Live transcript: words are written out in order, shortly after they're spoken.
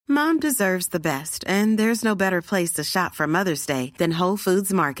Mom deserves the best, and there's no better place to shop for Mother's Day than Whole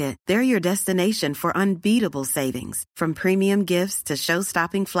Foods Market. They're your destination for unbeatable savings, from premium gifts to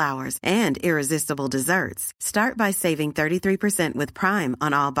show-stopping flowers and irresistible desserts. Start by saving 33% with Prime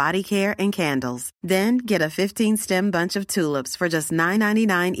on all body care and candles. Then get a 15-stem bunch of tulips for just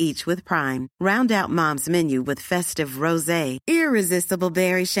 $9.99 each with Prime. Round out Mom's menu with festive rosé, irresistible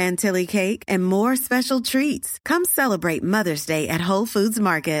berry chantilly cake, and more special treats. Come celebrate Mother's Day at Whole Foods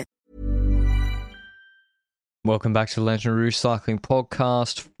Market. Welcome back to the Legendary Cycling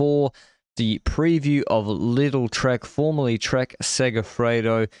Podcast for the preview of Lidl-Trek, formerly Trek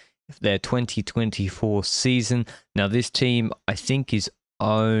Segafredo, their 2024 season. Now, this team, I think, is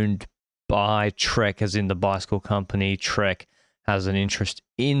owned by Trek, as in the bicycle company. Trek has an interest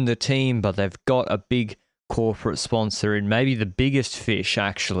in the team, but they've got a big corporate sponsor in maybe the biggest fish,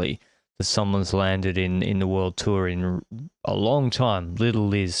 actually, that someone's landed in the World Tour in a long time.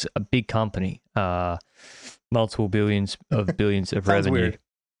 Lidl is a big company. Multiple billions of revenue.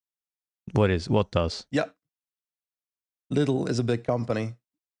 Weird. What does? Yeah. Lidl is a big company.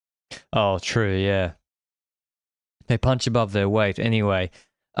 Oh, true, yeah. They punch above their weight. Anyway,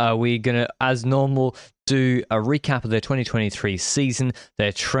 we're going to, as normal, do a recap of their 2023 season,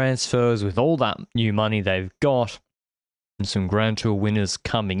 their transfers with all that new money they've got, and some Grand Tour winners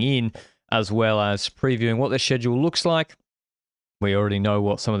coming in, as well as previewing what their schedule looks like. We already know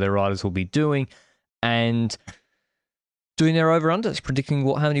what some of their riders will be doing, and doing their over-unders, predicting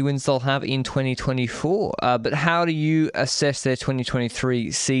how many wins they'll have in 2024. But how do you assess their 2023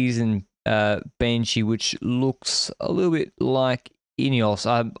 season, Benji, which looks a little bit like Ineos?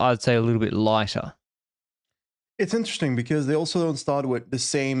 I'd say a little bit lighter. It's interesting because they also don't start with the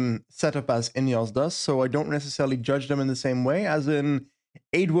same setup as Ineos does, so I don't necessarily judge them in the same way. As in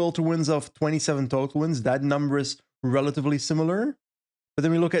 8 World Tour wins of 27 total wins, that number is relatively similar. But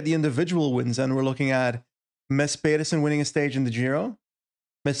then we look at the individual wins, and we're looking at Mess Pedersen winning a stage in the Giro,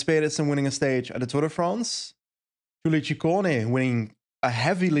 Mess Pedersen winning a stage at the Tour de France, Giulio Ciccone winning a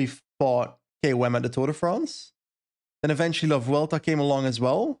heavily fought KOM at the Tour de France. Then eventually La Vuelta came along as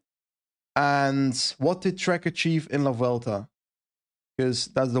well. And what did Trek achieve in La Vuelta? Because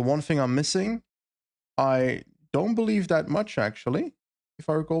that's the one thing I'm missing. I don't believe that much, actually, if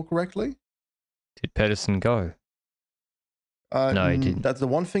I recall correctly. Did Pedersen go? No, he didn't. That's the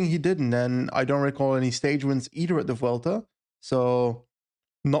one thing he didn't, and I don't recall any stage wins either at the Vuelta. So,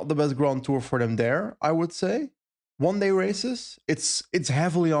 not the best Grand Tour for them there, I would say. One-day races, it's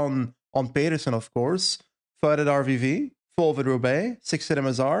heavily on Pedersen, of course. Third at RVV, full at Roubaix, 6th at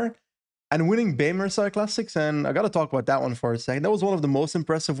MSR, and winning Baymerside Classics. And I got to talk about that one for a second. That was one of the most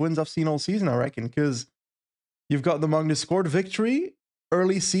impressive wins I've seen all season, I reckon, because you've got the Magnus Kort victory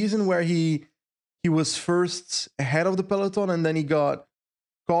early season where he was first ahead of the peloton, and then he got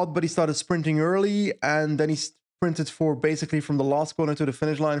caught, but he started sprinting early, and then he sprinted for basically from the last corner to the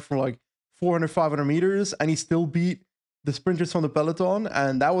finish line for like 400, 500 meters, and he still beat the sprinters from the peloton,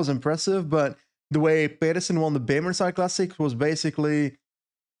 and that was impressive. But the way Pedersen won the Baymerside Classic was basically,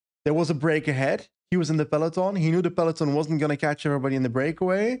 there was a break ahead. He was in the peloton. He knew the peloton wasn't going to catch everybody in the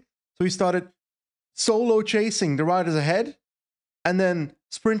breakaway, so he started solo chasing the riders ahead, and then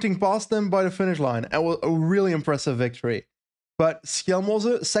sprinting past them by the finish line. It was a really impressive victory. But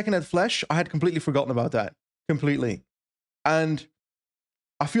Skjelmose, second at Flesh, I had completely forgotten about that. Completely. And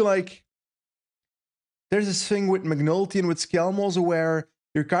I feel like there's this thing with McNulty and with Skjelmose where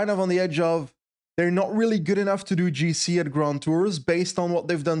you're kind of on the edge of, they're not really good enough to do GC at Grand Tours based on what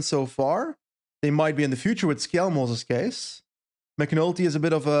they've done so far. They might be in the future with Skjelmose's case. McNulty is a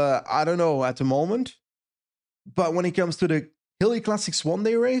bit of a, I don't know, at the moment. But when it comes to the Hilly Classics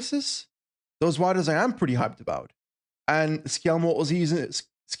one-day races, those riders I am pretty hyped about. And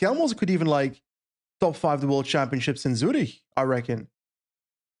Skjelmose could even like top 5 the World Championships in Zurich, I reckon.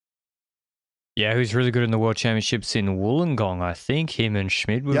 Yeah, who's really good in the World Championships in Wollongong, I think. Him and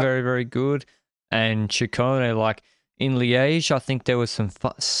Schmid were very, very good. And Ciccone, like in Liège, I think there was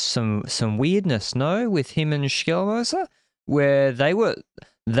some weirdness, no, with him and Skjelmose, where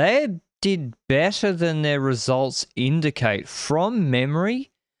they did better than their results indicate. From memory,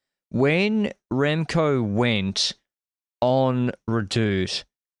 when Remco went on Redoute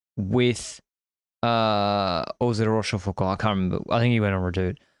with, or was it Rochefoucauld? I can't remember. I think he went on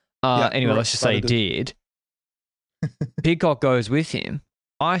Redoute. Anyway, let's just say he did. Pidcock goes with him.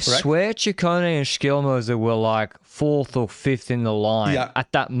 I swear Ciccone and Skjelmose were like 4th or 5th in the line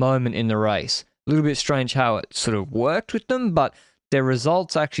at that moment in the race. A little bit strange how it sort of worked with them, but their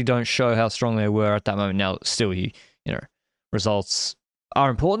results actually don't show how strong they were at that moment. Now, still, results are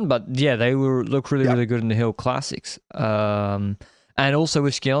important, but yeah, they look really, really good in the Hill Classics. And also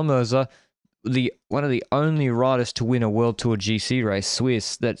with Skjelmoser, one of the only riders to win a World Tour GC race,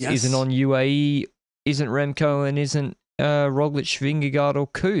 Swiss, that Yes. not on UAE, isn't Remco and isn't Roglic, Vingegaard or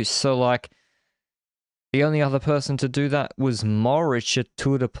Kuss. So like the only other person to do that was Moritz at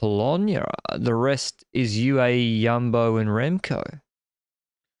Tour de Pologne. The rest is UAE, Jumbo and Remco.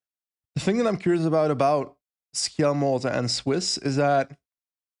 The thing that I'm curious about Skjelmoser and Swiss is that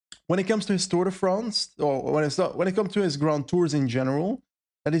when it comes to his Tour de France, or when it comes to his Grand Tours in general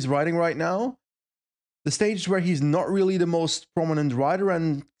that he's riding right now, the stages where he's not really the most prominent rider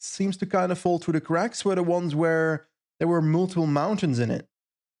and seems to kind of fall through the cracks were the ones where there were multiple mountains in it.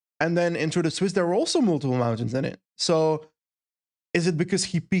 And then in Tour de Suisse, there were also multiple mountains in it. So is it because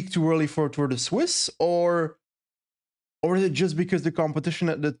he peaked too early for Tour de Suisse, or is it just because the competition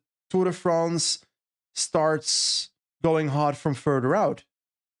at the Tour de France starts going hard from further out?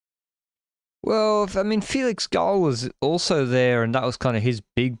 Well, I mean, Felix Gall was also there, and that was kind of his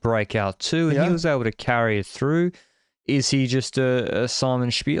big breakout too, and he was able to carry it through. Is he just a Simon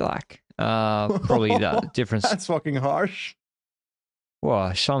Spivak? Probably that difference. That's fucking harsh.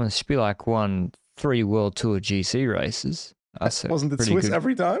 Well, Simon Spivak won 3 World Tour GC races. Wasn't it Swiss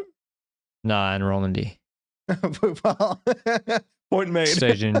every time? Nah, in Romandy. Well, point made.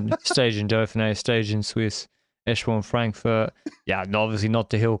 Stage in Dauphiné, stage in Swiss, Eschborn, Frankfurt. Yeah, obviously not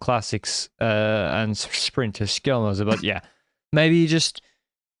the Hill Classics and Sprint to Skjelmoser, but yeah, maybe just,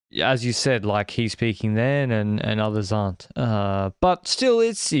 as you said, like he's peaking then and others aren't. But still,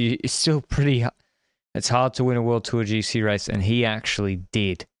 it's still pretty. It's hard to win a World Tour GC race, and he actually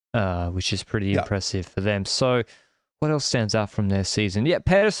did, which is pretty impressive for them. So, what else stands out from their season? Yeah,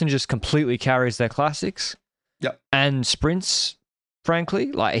 Pedersen just completely carries their classics. Yep. And sprints,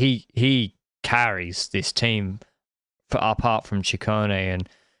 frankly, like he carries this team apart from Ciccone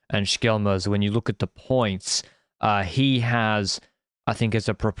and Skjelmoser. When you look at the points, he has, I think, as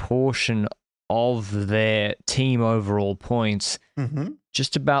a proportion of their team overall points,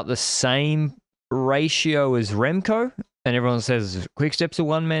 just about the same ratio as Remco. And everyone says Quickstep's a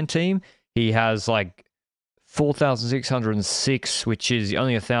one-man team. He has like 4,606, which is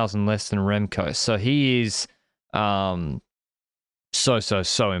only 1,000 less than Remco. So he is so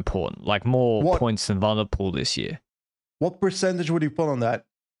important. Like more points than Van der Poel this year. What percentage would you put on that?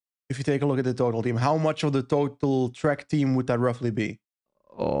 If you take a look at the total team, how much of the total Trek team would that roughly be?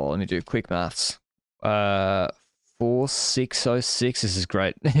 Oh, let me do quick maths. 4,606. This is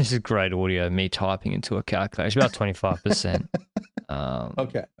great. This is great audio. Me typing into a calculator. It's about 25%.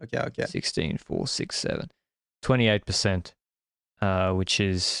 Okay. 16, 4, 6, 7. 28%, which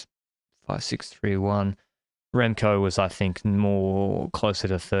is 5, 6, 3, 1. Remco was, I think, more closer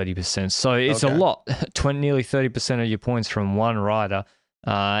to 30%. So it's a lot. Nearly 30% of your points from one rider.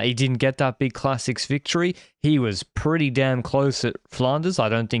 He didn't get that big classics victory. He was pretty damn close at Flanders. I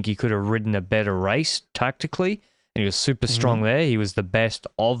don't think he could have ridden a better race tactically. And he was super strong there. He was the best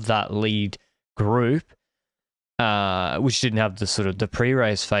of that lead group, which didn't have the sort of the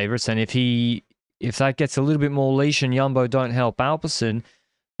pre-race favourites. And if that gets a little bit more leash and Jumbo don't help Alpecin,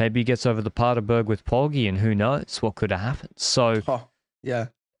 maybe he gets over the Paterberg with Poggi, and who knows what could have happened. So,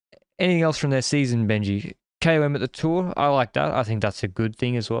 anything else from their season, Benji? KOM at the Tour, I like that. I think that's a good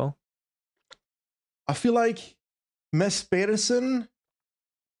thing as well. I feel like Mess Pedersen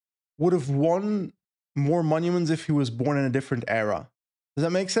would have won more monuments if he was born in a different era. Does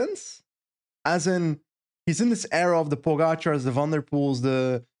that make sense? As in, he's in this era of the Pogacars, the Van der Poels,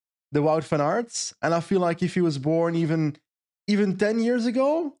 the Wout van Aerts, and I feel like if he was born even 10 years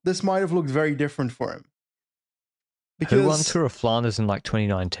ago, this might have looked very different for him. Because who won Tour of Flanders in like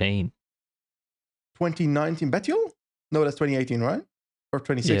 2019? 2019, Bettiol? No, that's 2018, right? Or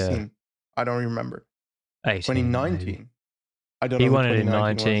 2016? Yeah. I don't remember. 2019. Maybe. I don't know. He won it in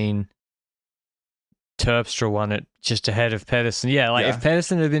 19. Terpstra won it just ahead of Pedersen. Yeah, if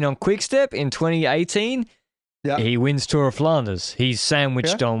Pedersen had been on Quickstep in 2018, he wins Tour of Flanders. He's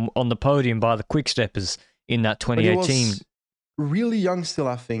sandwiched on the podium by the Quicksteppers in that 2018. But he was really young still,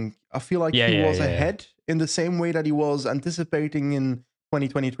 I think. I feel like he was ahead in the same way that he was anticipating in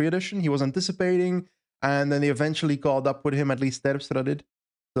 2023 edition. He was anticipating, and then they eventually caught up with him, at least Terpstra did.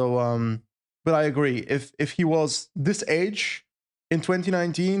 So, but I agree. If he was this age in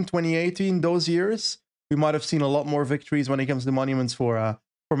 2019, 2018, those years, we might have seen a lot more victories when it comes to monuments for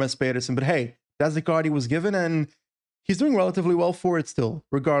Mess Pedersen. But hey, that's the card he was given, and he's doing relatively well for it still,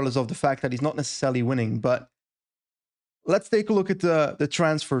 regardless of the fact that he's not necessarily winning. But let's take a look at the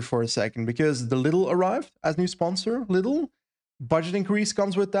transfer for a second, because the Lidl arrived as new sponsor. Lidl, budget increase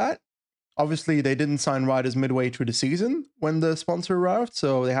comes with that. Obviously, they didn't sign riders midway through the season when the sponsor arrived,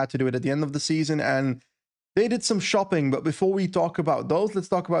 so they had to do it at the end of the season. And they did some shopping. But before we talk about those, let's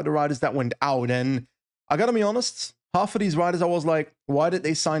talk about the riders that went out. And I gotta be honest, half of these riders, I was like, why did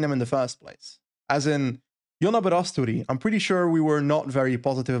they sign them in the first place? As in, Jona Berasturi. I'm pretty sure we were not very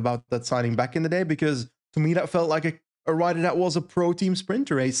positive about that signing back in the day, because to me that felt like a rider that was a pro team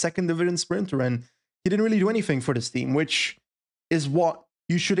sprinter, a second division sprinter, and he didn't really do anything for this team, which is what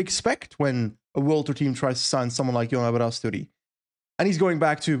you should expect when a World Tour team tries to sign someone like Jona Berasturi. And he's going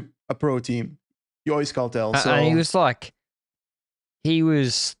back to a pro team. You always can't tell. So. And he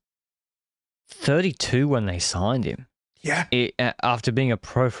was 32 when they signed him. Yeah. After being a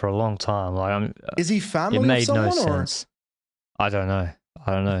pro for a long time. Is he family it made of someone? No sense. I don't know.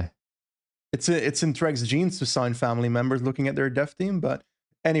 It's in Trek's genes to sign family members looking at their dev team, but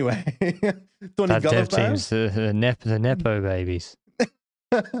anyway. Tony that Galopin. dev team's the Nepo babies.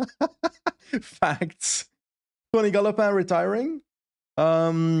 Facts. Tony Galopin retiring.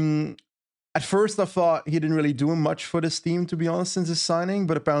 At first I thought he didn't really do much for this team, to be honest, since his signing,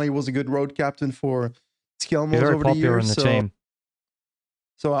 but apparently he was a good road captain for Skelmos over the years. In the team.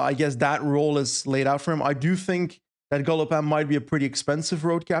 So I guess that role is laid out for him. I do think that Galopin might be a pretty expensive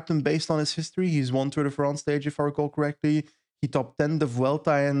road captain based on his history. He's won Tour de France stage, if I recall correctly. He top 10 the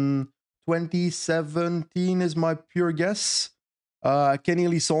Vuelta in 2017 is my pure guess. Kenny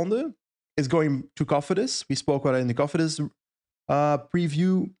Elisonde is going to Cofidis. We spoke about it in the Cofidis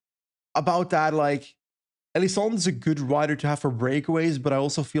preview about that. Like, Elisonde is a good rider to have for breakaways, but I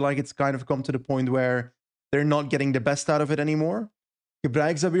also feel like it's kind of come to the point where they're not getting the best out of it anymore.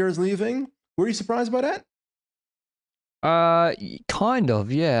 Gebrek Zabir is leaving. Were you surprised by that? Kind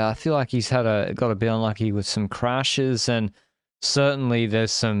of, yeah. I feel like he's got a bit unlucky with some crashes, and certainly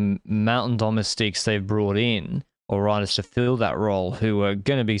there's some mountain domestics they've brought in, or riders to fill that role, who are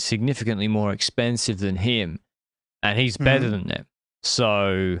going to be significantly more expensive than him, and he's better than them.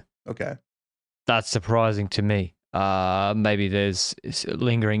 So okay, that's surprising to me. Maybe there's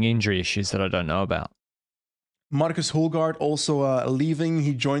lingering injury issues that I don't know about. Marcus Hulgaard also leaving.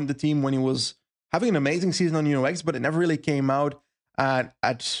 He joined the team when he was having an amazing season on UnoX, but it never really came out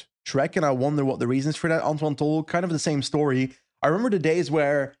at Trek, and I wonder what the reasons for that. Antoine Tolhoek, kind of the same story. I remember the days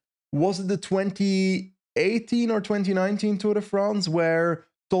where, was it the 2018 or 2019 Tour de France, where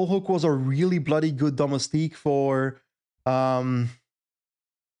Tolhoek was a really bloody good domestique for, was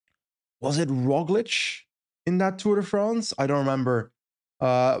it Roglic in that Tour de France? I don't remember.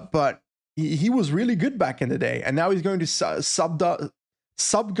 But he was really good back in the day, and now he's going to Subgal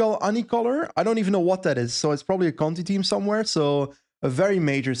Unicolor. I don't even know what that is, so it's probably a Conti team somewhere. So a very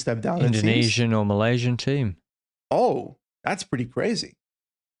major step down. Indonesian or Malaysian team. Oh, that's pretty crazy.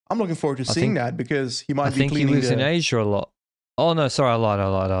 I'm looking forward to seeing that, because he might be cleaning. I think he lives in Asia a lot. Oh no, sorry, I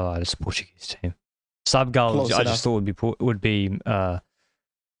lied. It's a Portuguese team. Subgal, I just thought would be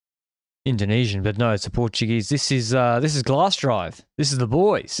Indonesian, but no, it's a Portuguese. This is Glass Drive. This is the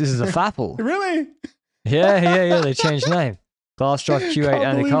boys. This is the Fapple. Really? Yeah. They changed name. Glass Drive Q8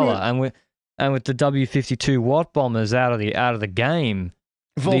 Anicola, and with the W52 Watt bombers out of the game,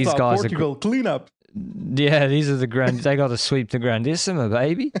 Volta, these guys Portugal cleanup. Yeah, these are the They got to sweep the Grandissima,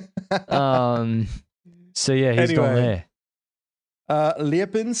 baby. So yeah, he's gone there.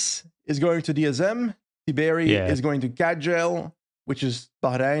 Leepins is going to DSM. Tiberi is going to Cadgel, which is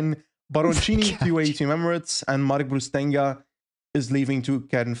Bahrain. Baroncini to UAE Team Emirates, and Mark Brustenga is leaving to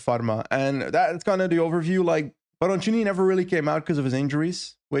Kern Pharma. And that's kind of the overview. Like, Baroncini never really came out because of his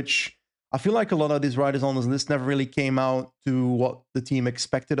injuries, which I feel like a lot of these riders on this list never really came out to what the team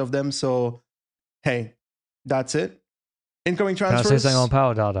expected of them. So, hey, that's it. Incoming transfers. Can I say something on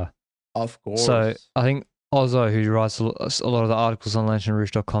Power Data? Of course. So, I think Ozzo, who writes a lot of the articles on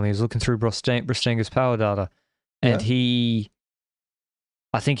LanternRouge.com, he was looking through Brustenga's Power Data, and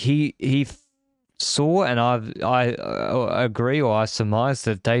I think he saw, and I agree, or I surmise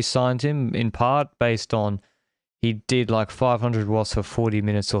that they signed him in part based on he did like 500 watts for 40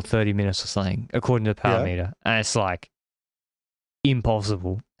 minutes or 30 minutes or something, according to the power meter. And it's like,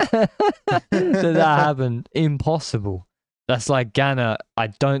 impossible. that happened. Impossible. That's like Ganna, I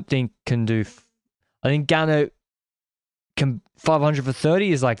don't think can do... I think Ganna can... 500 for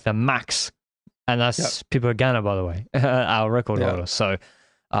 30 is like the max. And that's Pippo Ganna, by the way, our record holder. So...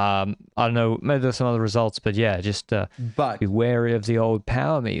 I don't know, maybe there's some other results, but just be wary of the old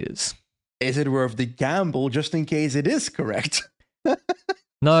power meters. Is it worth the gamble just in case it is correct?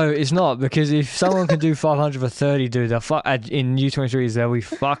 No, it's not, because if someone can do 500 for 30, dude, in U23s, they'll be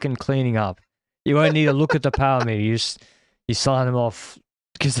fucking cleaning up. You won't need to look at the power meter. You sign them off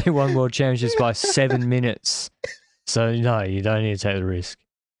because they won world championships by 7 minutes. So, no, you don't need to take the risk.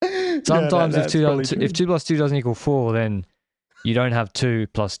 Sometimes if 2 plus 2 doesn't equal 4, then... you don't have 2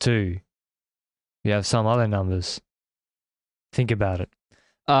 plus 2. You have some other numbers. Think about it.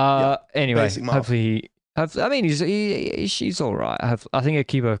 Anyway, basic math. hopefully, I mean, she's all right. I think a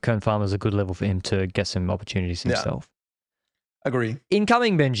keeper Kern Farmer is a good level for him to get some opportunities himself. Agree.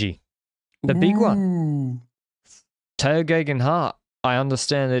 Incoming Benji, the big one. Ooh. Teo Geoghegan-Hart. I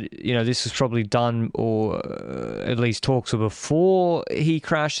understand that this was probably done, or at least talks were before he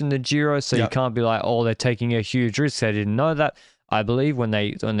crashed in the Giro. So you can't be like, oh, they're taking a huge risk. They didn't know that. I believe when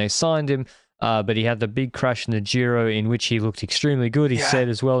they signed him, but he had the big crash in the Giro in which he looked extremely good. He said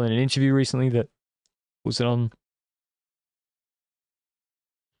as well in an interview recently that was it on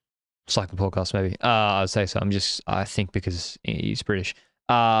Cycling Podcast maybe. I'd say so. I think because he's British.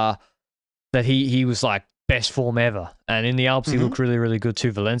 That he was like best form ever. And in the Alps, he looked really, really good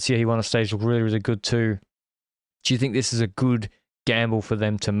too. Valencia, he won a stage, looked really, really good too. Do you think this is a good gamble for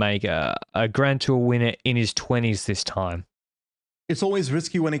them to make a Grand Tour winner in his 20s this time? It's always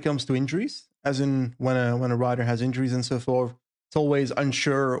risky when it comes to injuries, as in when a rider has injuries and so forth. It's always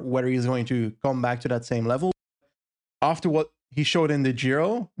unsure whether he's going to come back to that same level. After what he showed in the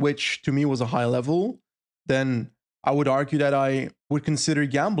Giro, which to me was a high level, then I would argue that I would consider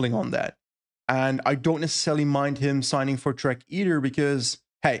gambling on that. And I don't necessarily mind him signing for Trek either because,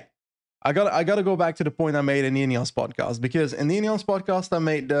 hey, I gotta go back to the point I made in the Ineos podcast. Because in the Ineos podcast, I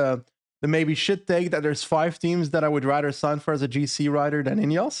made the maybe shit take that there's 5 teams that I would rather sign for as a GC rider than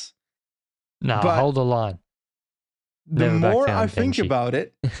Ineos. No, hold the line. The more I think about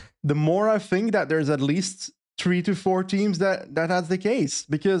it, the more I think that there's at least 3 to 4 teams that has the case.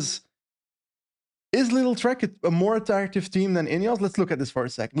 Because is Lidl-Trek a more attractive team than Ineos? Let's look at this for a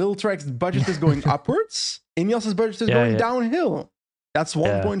sec. Lidl-Trek's budget is going upwards. Ineos' budget is going downhill. That's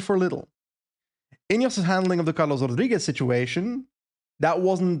 1 point for Lidl. Ineos' handling of the Carlos Rodriguez situation, that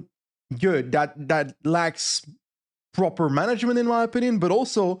wasn't good. That lacks proper management, in my opinion, but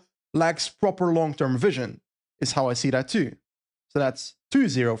also lacks proper long-term vision, is how I see that too. So that's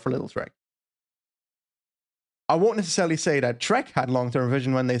 2-0 for Lidl-Trek. I won't necessarily say that Trek had long-term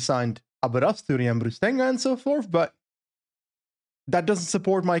vision when they signed Aberasturi and Brustenga and so forth, but that doesn't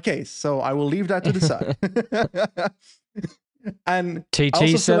support my case, so I will leave that to the side. And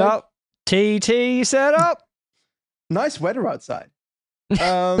TT set up. TT set up. Nice weather outside.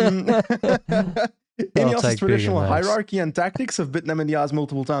 Ineos' traditional hierarchy and tactics have bitten them in the ass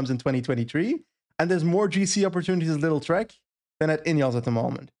multiple times in 2023, and there's more GC opportunities at Lidl-Trek than at Ineos at the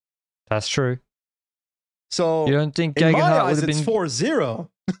moment. That's true. So you don't think in my Geoghegan-Hart eyes, would have it's been 4-0.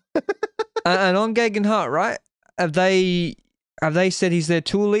 And on Geoghegan-Hart, right? Have they said he's their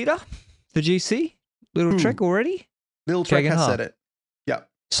tour leader for GC? Lidl-Trek already? Lidl-Trek has said it. Yeah.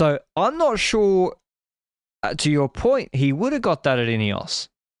 So I'm not sure. To your point, he would have got that at Ineos.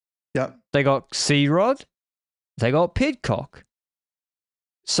 Yeah. They got C-Rod. They got Pidcock.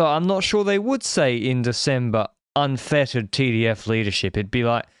 So I'm not sure they would say in December unfettered TDF leadership. It'd be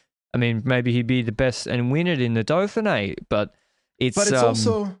like, I mean, maybe he'd be the best and win it in the Dauphiné, but it's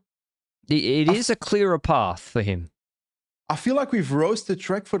also it is a clearer path for him. I feel like we've roasted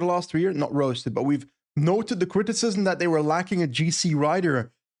Trek for the last 3 years. Not roasted, but we've noted the criticism that they were lacking a GC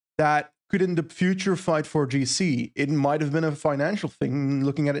rider that could in the future fight for GC. It might have been a financial thing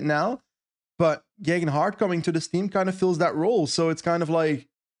looking at it now, but Geoghegan-Hart coming to this team kind of fills that role. So it's kind of like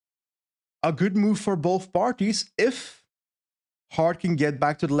a good move for both parties if Hart can get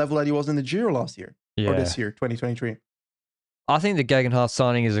back to the level that he was in the Giro last year or this year, 2023. I think the Geoghegan-Hart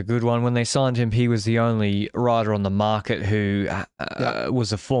signing is a good one. When they signed him, he was the only rider on the market who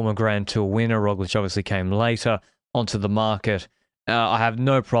was a former Grand Tour winner. Roglic obviously came later onto the market. I have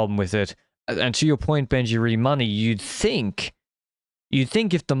no problem with it. And to your point, Benji, money, you'd think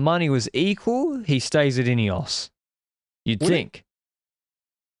if the money was equal, he stays at Ineos. You'd think.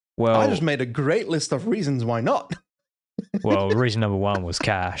 Well, I just made a great list of reasons why not. Well, reason number 1 was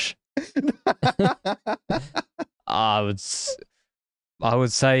cash. I would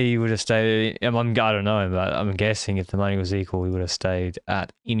say he would have stayed. I don't know, but I'm guessing if the money was equal, he would have stayed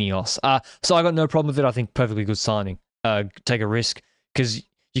at Ineos. So I got no problem with it. I think perfectly good signing. Take a risk because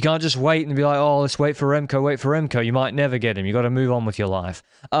you can't just wait and be like, oh, let's wait for Remco. You might never get him. You got to move on with your life.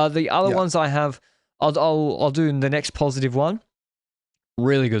 The other ones I have, I'll do the next positive one.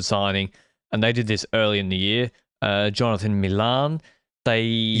 Really good signing, and they did this early in the year. Jonathan Milan.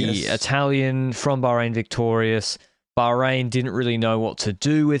 Italian from Bahrain, victorious. Bahrain didn't really know what to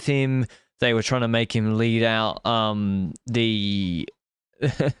do with him. They were trying to make him lead out the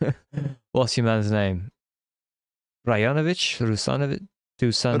what's your man's name? Rajovic.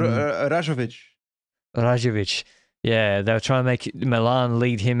 Yeah, they were trying to make Milan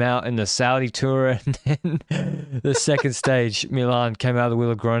lead him out in the Saudi tour, and then the second stage, Milan came out of the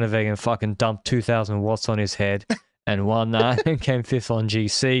wheel of Groenewegen and fucking dumped 2,000 watts on his head and won that and came fifth on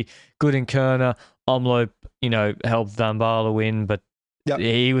GC. Good in Kerner. Omloop, helped Van Baarle win, but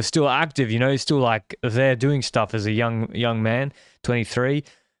he was still active, he's still like there doing stuff as a young man, 23.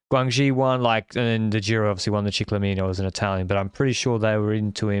 Guangxi won, and then the Giro obviously won the Ciclamino as an Italian, but I'm pretty sure they were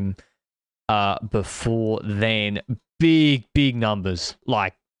into him before then. Big numbers.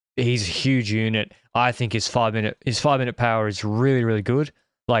 Like, he's a huge unit. I think his 5-minute power is really, really good.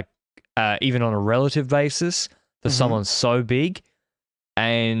 Like, even on a relative basis for someone so big.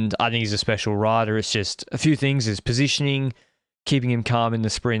 And I think he's a special rider. It's just a few things: his positioning, keeping him calm in the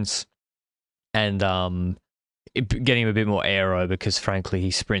sprints, and getting him a bit more aero, because frankly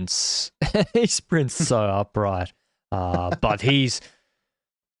he sprints so upright. But it's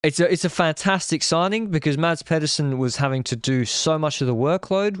a fantastic signing, because Mads Pedersen was having to do so much of the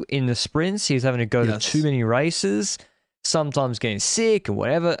workload in the sprints. He was having to go to too many races, sometimes getting sick or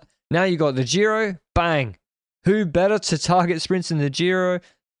whatever. Now you got the Giro, bang. Who better to target sprints in the Giro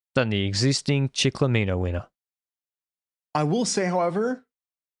than the existing Ciclamino winner? I will say, however,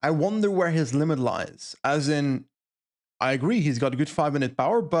 I wonder where his limit lies. As in, I agree, he's got a good 5-minute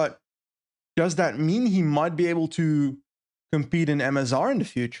power, but does that mean he might be able to compete in MSR in the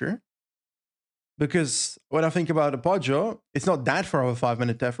future? Because when I think about a Poggio, it's not that far of a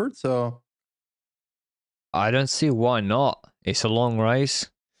 5-minute effort, so... I don't see why not. It's a long race.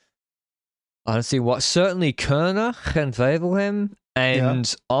 I don't see what. Certainly Kerner and Wevelgem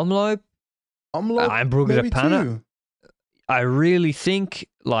and Omloop and Brugge de Panne. I really think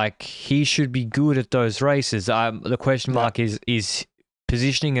he should be good at those races. The question mark is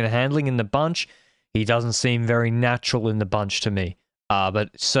positioning and handling in the bunch. He doesn't seem very natural in the bunch to me.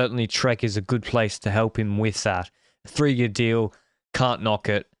 But certainly Trek is a good place to help him with that. 3-year deal, can't knock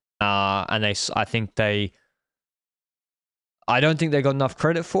it. And I don't think they got enough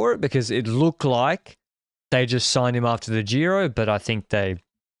credit for it, because it looked like they just signed him after the Giro, but I think they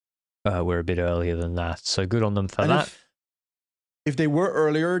were a bit earlier than that. So good on them for that. If they were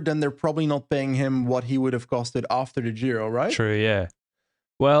earlier, then they're probably not paying him what he would have costed after the Giro, right? True, yeah.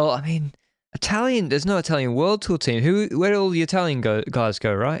 Well, I mean, there's no Italian World Tour team. Where do all the Italian guys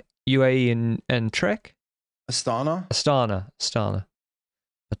go, right? UAE and Trek? Astana.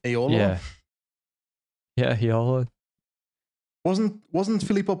 Eolo? Yeah, Eolo. Wasn't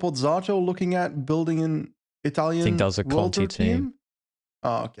Filippo Pozzato looking at building an Italian? I think that was a World Conti Tour team.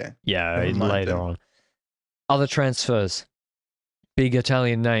 Oh, okay. Yeah, later on. Other transfers. Big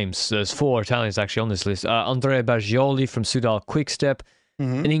Italian names. There's 4 Italians actually on this list. Andrea Baggioli from Soudal Quickstep.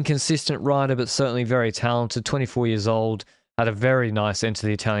 An inconsistent rider, but certainly very talented. 24 years old. Had a very nice end to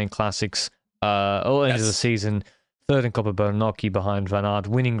the Italian Classics. All end of the season. 3rd in Coppa Bernocchi behind Van Aert.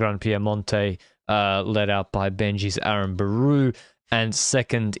 Winning Gran Piemonte. Led out by Benji's Aaron Baru, and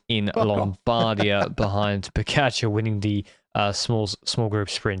 2nd in Lombardia behind Pocaccia, winning the small group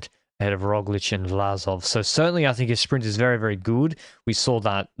sprint ahead of Roglic and Vlasov. So certainly I think his sprint is very, very good. We saw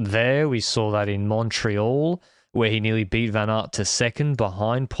that there. We saw that in Montreal, where he nearly beat Van Aert to 2nd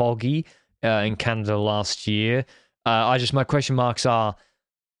behind Poggi in Canada last year. My question marks are,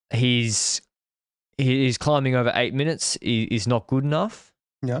 he's climbing over 8 minutes is not good enough.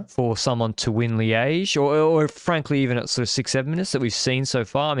 Yeah, for someone to win Liège, or frankly, even at sort of 6-7 minutes that we've seen so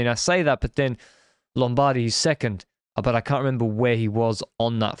far. I mean, I say that, but then Lombardi is 2nd, but I can't remember where he was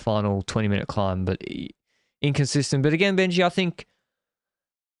on that final 20-minute climb, but inconsistent. But again, Benji, I think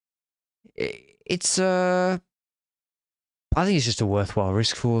it's just a worthwhile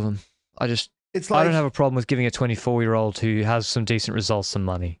risk for them. I don't have a problem with giving a 24-year-old who has some decent results some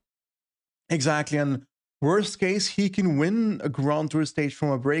money. Exactly, and worst case, he can win a Grand Tour stage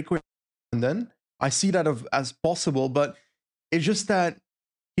from a breakaway, and then I see that as possible, but it's just that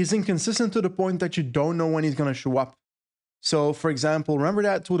he's inconsistent to the point that you don't know when he's going to show up. So, for example, remember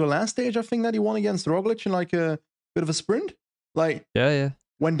that Tour de last stage, I think that he won against Roglic in a bit of a sprint? Yeah.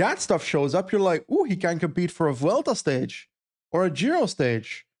 When that stuff shows up, you're like, ooh, he can compete for a Vuelta stage or a Giro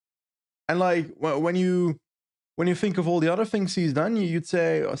stage. And when you think of all the other things he's done, you'd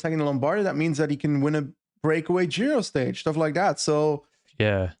say, 2nd in Lombardy, that means that he can win a breakaway Giro stage, stuff like that. So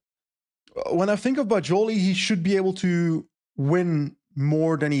yeah, when I think of Baggioli, he should be able to win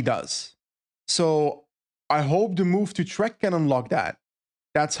more than he does. So I hope the move to Trek can unlock that.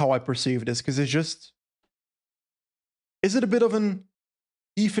 That's how I perceive this, because is it a bit of an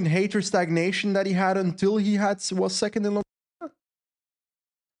Ethan Hayter stagnation that he had until he was 2nd in Lombardy?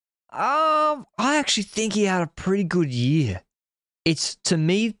 I actually think he had a pretty good year. It's, to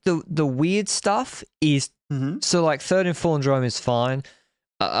me, the weird stuff is Mm-hmm. So like third in Follendrome is fine.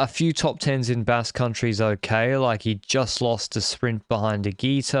 A few top tens in Basque Country is okay. Like he just lost a sprint behind a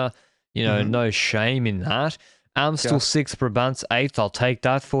Gita. Mm-hmm. No shame in that. Amstel Yeah. 6th, Brabant's 8th. I'll take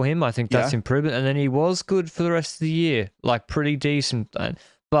that for him. I think that's Yeah. improvement. And then he was good for the rest of the year. Like pretty decent.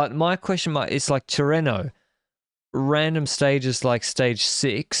 But my question mark is like Tirreno. Random stages like stage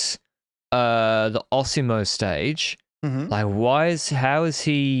 6, the Osimo stage. Mm-hmm. Like how is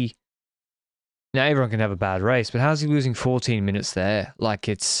he... Now everyone can have a bad race, but how's he losing 14 minutes there? Like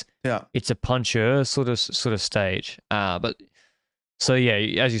it's Yeah. a puncher sort of stage. But so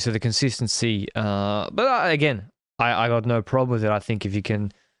yeah, as you said, the consistency. But again, I got no problem with it. I think if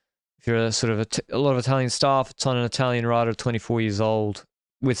you're a sort of a lot of Italian staff, it's on an Italian rider, 24 years old,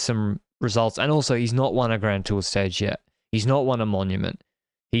 with some results, and also he's not won a Grand Tour stage yet. He's not won a Monument.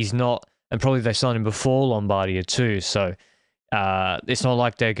 He's not, and probably they signed him before Lombardia too. So it's not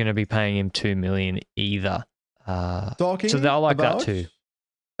like they're going to be paying him $2 million either. Talking I like that about too.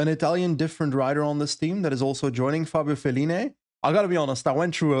 an Italian different rider on this team that is also joining Fabio Felline. I gotta be honest, I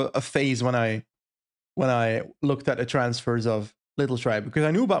went through a phase when I looked at the transfers of Lidl-Trek because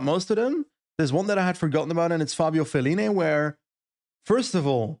I knew about most of them. There's one that I had forgotten about, and it's Fabio Felline, where first of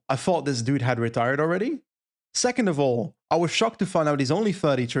all, I thought this dude had retired already. Second of all, I was shocked to find out he's only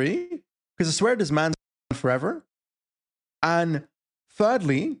 33, because I swear this man's forever. And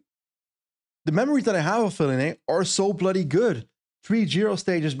thirdly, the memories that I have of Felline are so bloody good. 3 Giro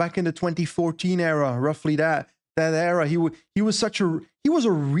stages back in the 2014 era, roughly that era. He was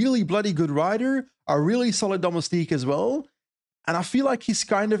a really bloody good rider, a really solid domestique as well. And I feel like he's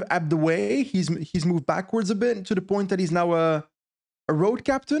kind of ebbed away. He's moved backwards a bit to the point that he's now a road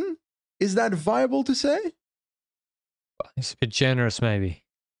captain. Is that viable to say? He's a bit generous, maybe.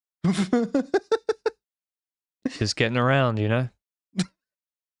 Just getting around, I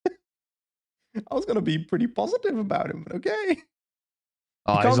was gonna be pretty positive about him, but okay.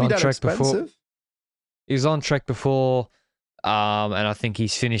 Oh, he can't be that expensive. He was on Trek before, and I think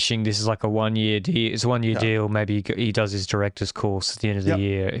he's finishing. This is like a 1 year deal. It's a 1 year deal. Maybe he does his director's course at the end of the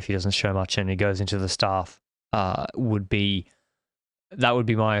year if he doesn't show much and he goes into the staff. That would be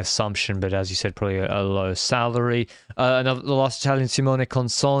my assumption, but as you said, probably a low salary. The last Italian, Simone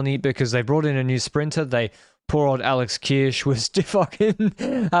Consoni, because they brought in a new sprinter. Poor old Alex Kirsch was fucking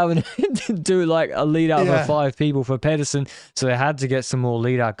having to do like a lead out for 5 people for Pedersen, so they had to get some more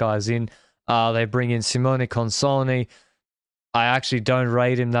lead out guys in. They bring in Simone Consoni. I actually don't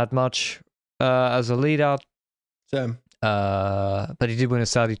rate him that much as a lead out. Same. But he did win a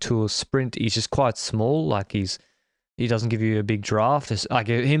Saudi Tour sprint. He's just quite small. Like he doesn't give you a big draft. It's like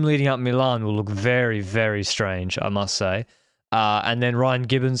him leading up Milan will look very, very strange, I must say. And then Ryan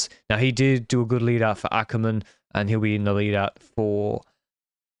Gibbons. Now, he did do a good lead out for Ackerman, and he'll be in the lead out for...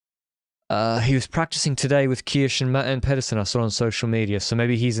 he was practicing today with Kirsch and Pedersen, I saw on social media. So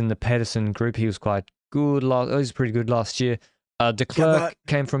maybe he's in the Pedersen group. He was quite good. He was pretty good last year. De Klerk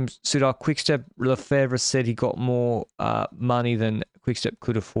came from Soudal Quickstep. Lefebvre said he got more money than Quickstep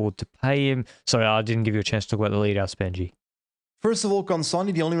could afford to pay him. Sorry, I didn't give you a chance to talk about the lead outs, Benji. First of all,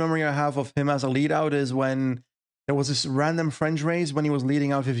 Consoni, the only memory I have of him as a lead out is when there was this random French race when he was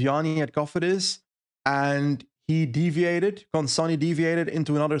leading out Viviani at Cofidis, and he deviated. Consoni deviated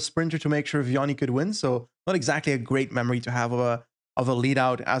into another sprinter to make sure Viviani could win. So not exactly a great memory to have of a lead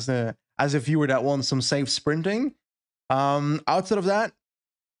out as a viewer that wants some safe sprinting. Outside of that,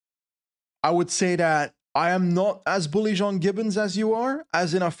 I would say that I am not as bullish on Gibbons as you are,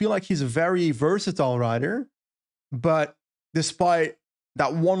 as in I feel like he's a very versatile rider. But despite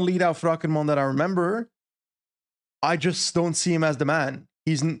that one lead out for Ackermann that I remember, I just don't see him as the man.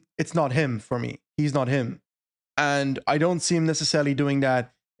 It's not him for me. He's not him. And I don't see him necessarily doing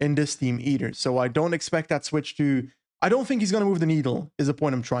that in this team either. So I don't expect that switch to... I don't think he's going to move the needle, is the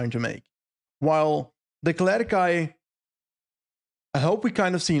point I'm trying to make. While De Klerk, I hope we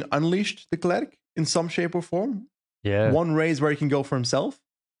kind of seen unleashed De Klerk in some shape or form. Yeah. One race where he can go for himself.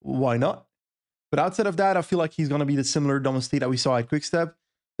 Why not? But outside of that, I feel like he's going to be the similar domestique that we saw at Quickstep,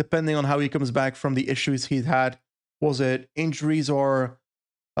 depending on how he comes back from the issues he's had. Was it injuries or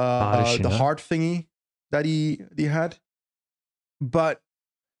the heart thingy that he had? But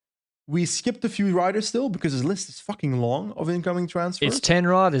we skipped a few riders still because his list is fucking long of incoming transfers. It's 10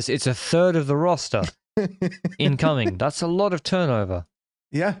 riders. It's a third of the roster incoming. That's a lot of turnover.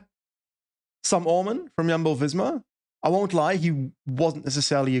 Yeah. Sam Orman from Jumbo-Visma. I won't lie, he wasn't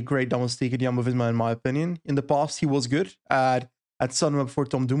necessarily a great domestique at Jumbo-Visma in my opinion. In the past, he was good at Sunweb for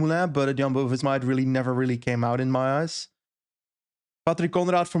Tom Dumoulin, but at Jumbo-Visma, it never really came out in my eyes. Patrick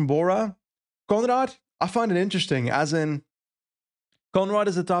Conrad from Bora. Conrad, I find it interesting, as in, Conrad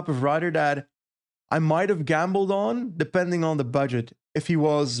is the type of rider that I might have gambled on, depending on the budget. If he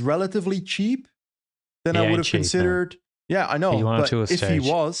was relatively cheap, then He I would ain't have cheap, man. considered. Yeah, I know. He won a But tour if he stage.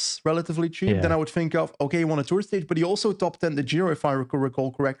 was relatively cheap, then Yeah. I would think of, okay, he won a tour stage, but he also top 10 the Giro, if I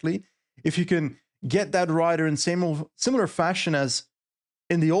recall correctly. If you can get that rider in similar fashion as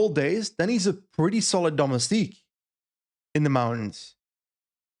in the old days, then he's a pretty solid domestique in the mountains.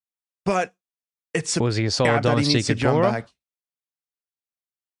 But it's a Was he a gap solid that he needs domestique to at jump Bora? back.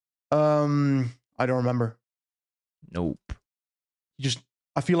 I don't remember. Nope.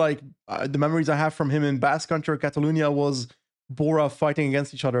 I feel like the memories I have from him in Basque Country or Catalonia was Bora fighting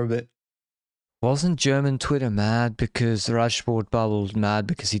against each other a bit. Wasn't German Twitter mad because the Radsport bubbled mad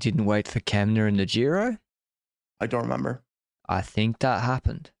because he didn't wait for Kemner in the Giro? I don't remember. I think that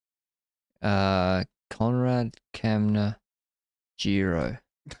happened. Conrad Kemner Giro.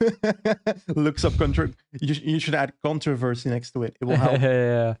 Looks up you should add controversy next to it. It will help.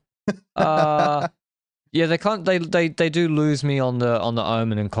 Yeah. Yeah, they do lose me on the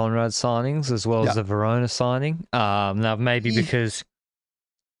Omen and Conrad signings as well as the Verona signing. Now maybe because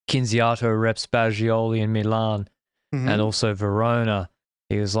Kinziato reps Baggioli in Milan and also Verona.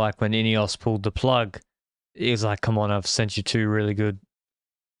 He was like, when Ineos pulled the plug, he was like, come on, I've sent you two really good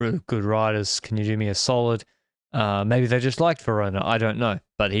riders. Can you do me a solid? Maybe they just liked Verona. I don't know.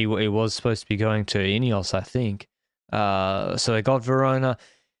 But he was supposed to be going to Ineos, I think. So they got Verona.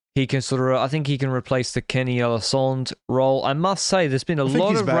 He can I think he can replace the Kenny Elissonde role. I must say, there's been a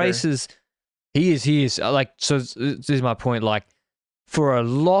lot of races. He is. Like, so this is my point. Like, for a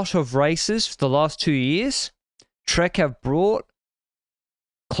lot of races for the last 2 years, Trek have brought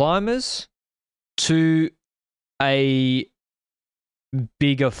climbers to a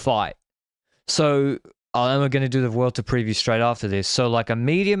bigger fight. So I'm going to do the Vuelta preview straight after this. So like a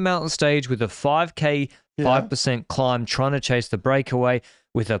medium mountain stage with a 5K, 5% climb trying to chase the breakaway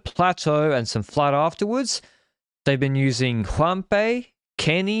with a plateau and some flat afterwards. They've been using Juanpe,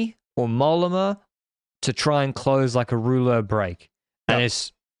 Kenny, or Mollema to try and close like a rouleur break. And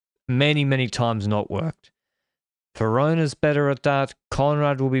it's many, many times not worked. Verona's better at that.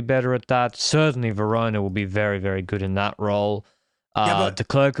 Conrad will be better at that. Certainly Verona will be very, very good in that role. De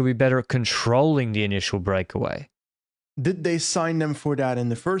Klerk will be better at controlling the initial breakaway. Did they sign them for that in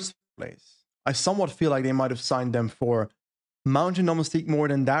the first place? I somewhat feel like they might have signed them for Mountain Domestique more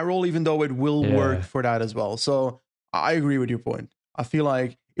than that role, even though it will work for that as well. So I agree with your point. I feel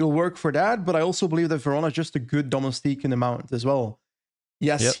like it'll work for that, but I also believe that Verona is just a good Domestique in the mountains as well.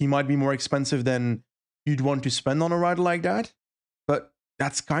 Yes, he might be more expensive than you'd want to spend on a rider like that, but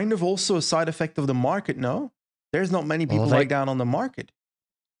that's kind of also a side effect of the market, no? There's not many people like that on the market.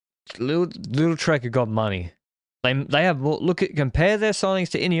 Lidl-Trek have got money. They have more. Compare their signings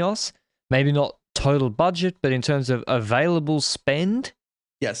to Ineos. Maybe not total budget, but in terms of available spend,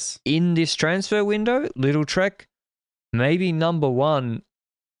 in this transfer window, Lidl-Trek maybe number one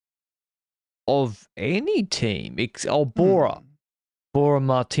of any team. Bora, Bora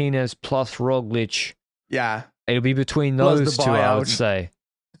Martinez plus Roglic. Yeah, it'll be between those two, I would say.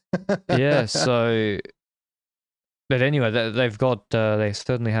 Yeah, so. But anyway, they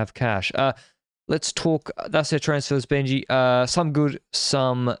certainly have cash. Let's talk. That's their transfers, Benji. Some good,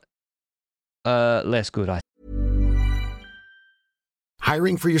 some less good.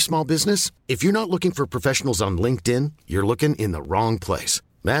 Hiring for your small business? If you're not looking for professionals on LinkedIn, you're looking in the wrong place.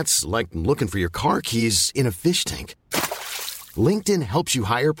 That's like looking for your car keys in a fish tank. LinkedIn helps you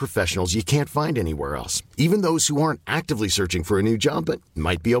hire professionals you can't find anywhere else, even those who aren't actively searching for a new job but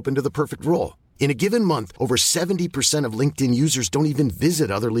might be open to the perfect role. In a given month, over 70% of LinkedIn users don't even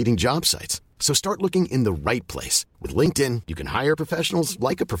visit other leading job sites. So start looking in the right place. With LinkedIn, you can hire professionals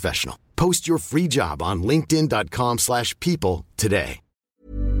like a professional. Post your free job on linkedin.com/people today.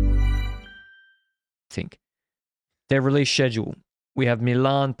 I think their release schedule. We have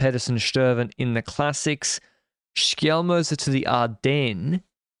Milan, Pedersen, Sturven in the classics. Skjelmoser to the Ardennes.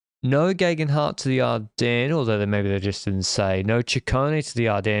 No Gegenhardt to the Ardennes, although maybe they just didn't say. No Ciccone to the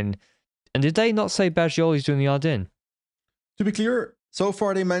Ardennes. And did they not say Baggioli's doing the Ardennes? To be clear, so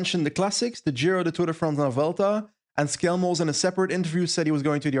far they mentioned the classics, the Giro, the Tour de France, and the Vuelta, and Skjelmos in a separate interview said he was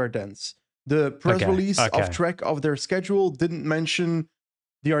going to the Ardennes. The press release of Trek of their schedule didn't mention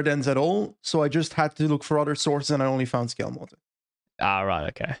the Ardennes at all, so I just had to look for other sources and I only found Skjelmos. Ah, right,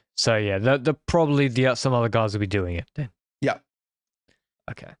 okay. So yeah, some other guys will be doing it then. Yeah.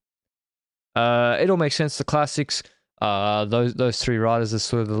 Okay. It all makes sense. The classics, those three riders are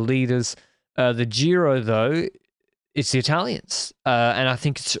sort of the leaders. The Giro, though, it's the Italians. And I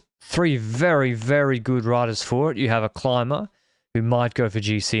think it's three very, very good riders for it. You have a climber who might go for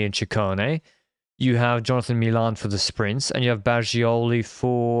GC and Ciccone. You have Jonathan Milan for the sprints, and you have Baggioli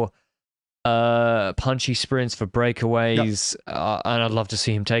for punchy sprints for breakaways, and I'd love to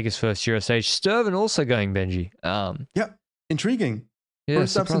see him take his first Euro stage. Sturven also going, Benji. Yeah, intriguing. Yeah,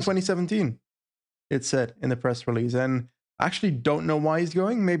 First steps in surprising. 2017, it said in the press release. And I actually don't know why he's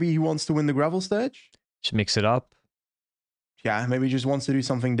going. Maybe he wants to win the gravel stage. Just mix it up. Yeah, maybe he just wants to do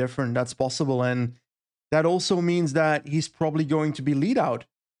something different. That's possible. And that also means that he's probably going to be lead out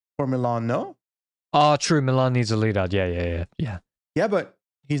for Milan, no? Oh, true. Milan needs a lead out. Yeah. Yeah, but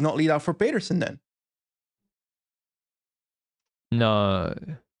he's not lead out for Peterson then. No.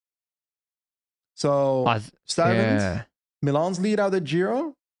 So Stuyvesant, Yeah. Milan's lead out at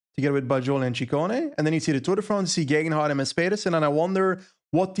Giro together with Bajoli and Ciccone. And then you see the Tour de France, you see Gegenhardt and Mess Pedersen. And I wonder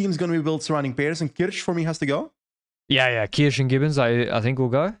what team's going to be built surrounding Pedersen. Kirch for me has to go. Yeah. Kirsch and Gibbons, I think will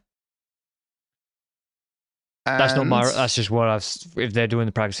go. That's not my. That's just what I've. If they're doing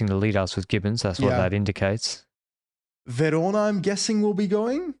the practicing the lead outs with Gibbons, that's what that indicates. Verona, I'm guessing, will be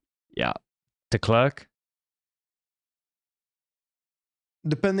going. Yeah. De Klerk.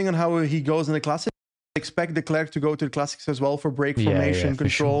 Depending on how he goes in the classic, I expect De Klerk to go to the classics as well for break formation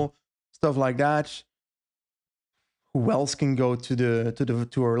control, stuff like that. Who else can go to the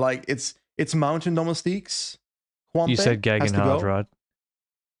tour? Like it's mountain domestiques. Juan You Pe said has to Gegenhardt, go. right?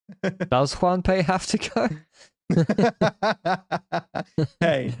 Does Juan Pe have to go?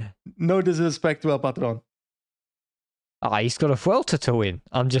 Hey, no disrespect to El Patron. He's got a Vuelta to win.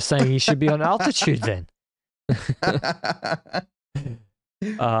 I'm just saying he should be on altitude then.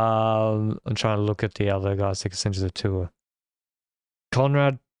 I'm trying to look at the other guys that can send to the tour.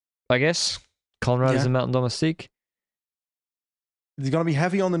 Conrad, I guess. Conrad is a mountain domestique. It's going to be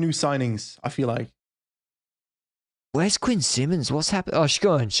heavy on the new signings, I feel like. Where's Quinn Simmons? What's happened? Oh,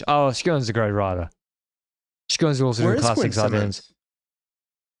 Schkoens. Schkoens a great rider. Schkoens is also doing classics items.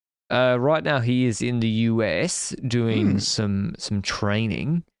 Right now he is in the US doing some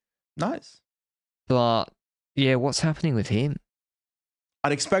training. Nice. But yeah, what's happening with him?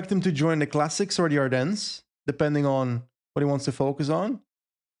 I'd expect him to join the classics or the Ardennes, depending on what he wants to focus on.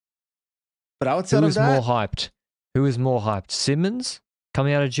 But outside of that, Who is more hyped? Simmons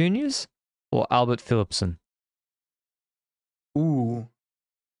coming out of juniors or Albert Philipsen? Ooh.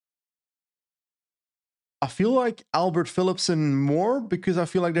 I feel like Albert Philipsen more because I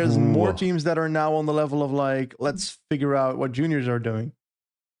feel like there's more teams that are now on the level of like, let's figure out what juniors are doing.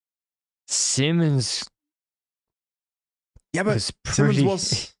 Simmons. Yeah, but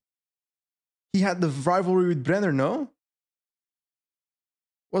Simmons he had the rivalry with Brenner, no?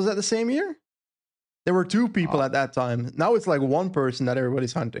 Was that the same year? There were two people at that time. Now it's like one person that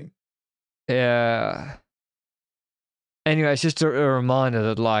everybody's hunting. Yeah. Anyway, it's just a reminder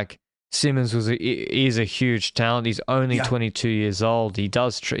that like Simmons is a huge talent. He's only 22 years old. He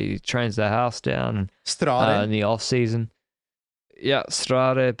does he trains the house down in the off season. Yeah,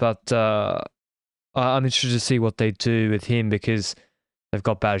 Strade, but I'm interested to see what they do with him because they've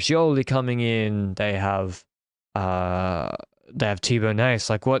got Bajoli coming in. They have Thibaut Nace.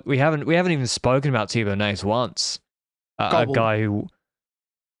 Like what we haven't even spoken about Thibaut Nace once. A guy who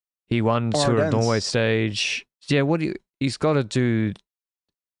he won Tour of Norway stage. Yeah, he's got to do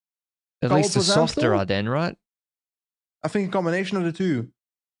at least a softer Ardennes, right? I think a combination of the two.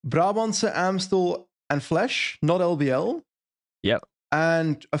 Brabantse, Amstel, and Flesh, not LBL. Yep.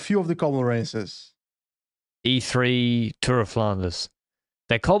 And a few of the cobble races. E3, Tour of Flanders.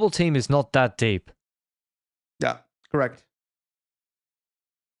 Their cobble team is not that deep. Yeah, correct.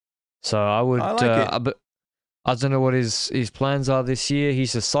 So I would, but I don't know what his plans are this year.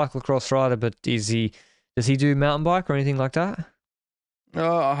 He's a cyclocross rider, but does he do mountain bike or anything like that?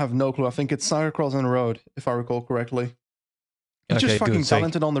 I have no clue. I think it's cyclocross on the road, if I recall correctly. He's just fucking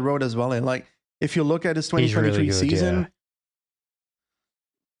talented on the road as well. And like, if you look at his 2023 really season,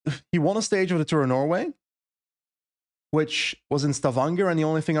 he won a stage of the Tour of Norway, which was in Stavanger. And the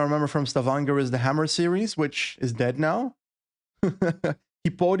only thing I remember from Stavanger is the Hammer series, which is dead now. He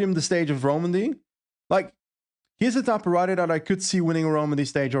podiumed the stage of Romandy. Like, he's the type of rider that I could see winning a Romandy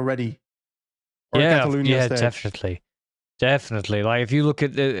stage already. Or a Catalunya stage. Definitely. Like, if you look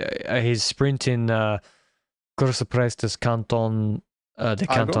at his sprint in Corsa Prestes Canton, the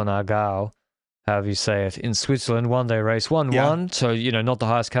Canton Argau, however you say it, in Switzerland, one-day race, 1-1. So, not the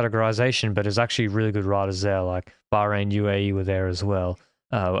highest categorization, but there's actually really good riders there. Like Bahrain, UAE were there as well,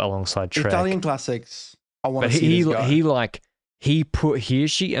 alongside Trek. Italian classics. I want to see this guy. He put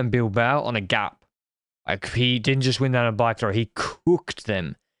Hirschi and Bilbao on a gap. Like, he didn't just win that on a bike throw, he cooked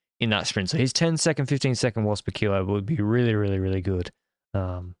them in that sprint. So his 10-second, 15-second watts per kilo would be really, really, really good.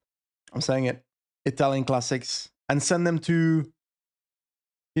 I'm saying it. Italian classics. And send them to...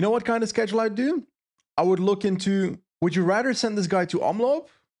 You know what kind of schedule I'd do? I would look into... Would you rather send this guy to Omloop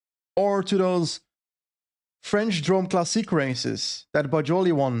or to those French Drôme Classique races that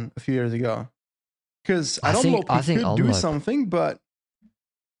Bajoli won a few years ago. Because I don't know if he could do something, but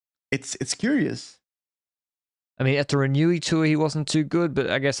it's curious. I mean, at the Renewey Tour, he wasn't too good, but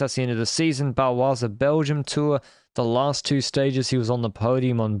I guess that's the end of the season. Baloise Belgium Tour, the last 2 stages, he was on the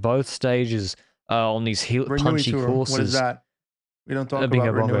podium on both stages on these punchy Tour. courses. What is that? We don't talk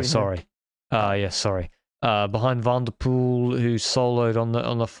about Renewey. Sorry. Sorry. Behind Van der Poel, who soloed on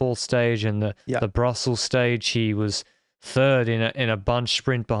the 4th stage, and the Brussels stage, he was 3rd in a bunch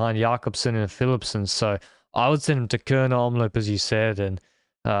sprint behind Jakobsen and Philipsen. So I would send him to Kerner Omloop, as you said, and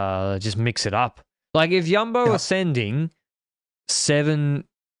just mix it up. Like, if Jumbo are sending 7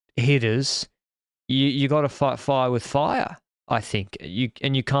 hitters, you got to fight fire with fire, I think. You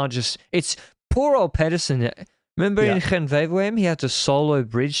can't just... It's poor old Pedersen. Remember in Gent-Wevelgem, he had to solo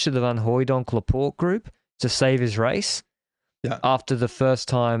bridge to the Van Hooijdonk Laporte group to save his race after the first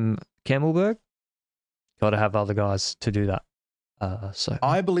time Kemmelberg. Got to have other guys to do that. So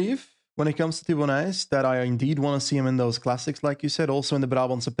I believe, when it comes to Thibaut Nys, that I indeed want to see him in those classics, like you said, also in the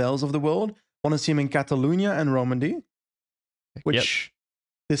Brabantse Pijls of the world. Want to see him in Catalonia and Romandy, which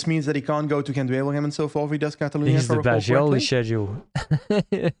this means that he can't go to Gent-Wevelgem and so forth if he does Catalonia. He's the Bajoli schedule.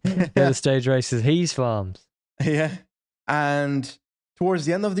 The stage races he's farms. Yeah. And towards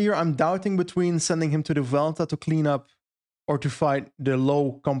the end of the year, I'm doubting between sending him to the Vuelta to clean up or to fight the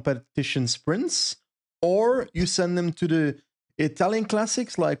low competition sprints, or you send him to the Italian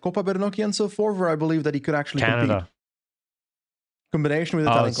classics like Coppa Bernocchi and so forth, where I believe that he could actually compete. Combination with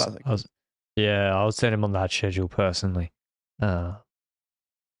Italian classics. I would send him on that schedule personally. And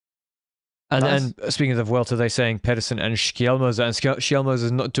speaking of the Vuelta, they're saying Pedersen and Schjelmers, and Schjelmers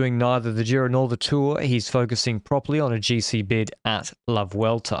is not doing neither the Giro nor the Tour. He's focusing properly on a GC bid at La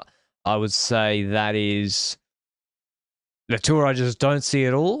Vuelta. I would say that is the Tour. I just don't see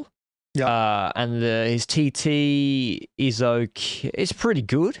at all. Yeah, and his TT is okay. It's pretty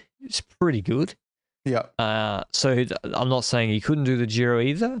good. Yeah. So I'm not saying he couldn't do the Giro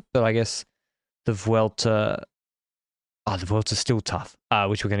either, but I guess the Vuelta. The Vuelta's still tough,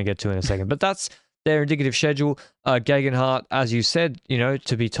 which we're going to get to in a second. But that's their indicative schedule. Gegenhardt, as you said,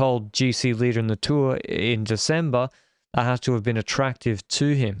 to be told GC leader in the Tour in December, that has to have been attractive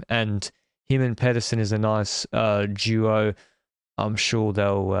to him. And him and Pedersen is a nice duo. I'm sure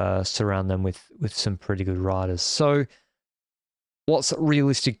they'll surround them with some pretty good riders. So what's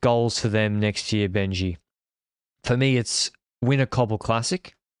realistic goals for them next year, Benji? For me, it's win a Cobble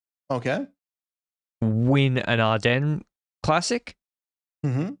Classic. Okay. Win an Ardennes Classic,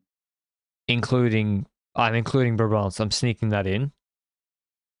 including Brabants. I'm sneaking that in,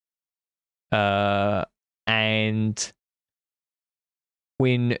 and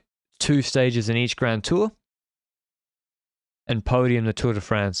win 2 stages in each Grand Tour, and podium the Tour de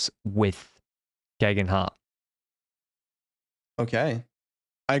France with Gegenhardt. Okay,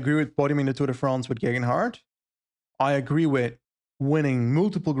 I agree with podiuming the Tour de France with Gegenhardt. I agree with winning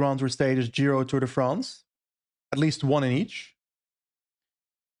multiple Grand Tour stages, Giro, Tour de France. At least one in each.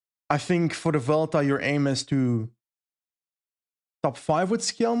 I think for the Vuelta, your aim is to top 5 with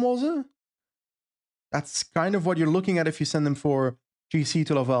Schjelmose. That's kind of what you're looking at if you send them for GC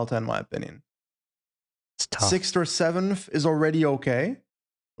to La Vuelta, in my opinion. It's tough. 6th or 7th is already okay.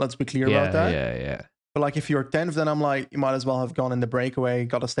 Let's be clear about that. Yeah. But like if you're 10th, then I'm like, you might as well have gone in the breakaway,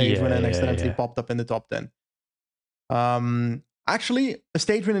 got a stage win, and accidentally popped up in the top 10. Actually, a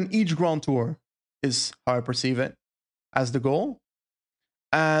stage win in each Grand Tour is how I perceive it as the goal.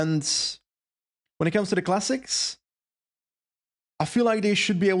 And when it comes to the classics, I feel like they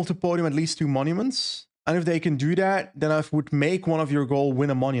should be able to podium at least 2 monuments. And if they can do that, then I would make one of your goal win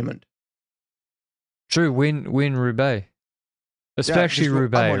a monument. True, win Roubaix. Especially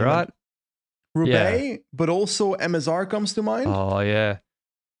Roubaix, right? Roubaix, but also MSR comes to mind. Oh, yeah.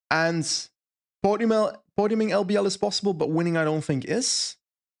 And podiuming LBL is possible, but winning I don't think is.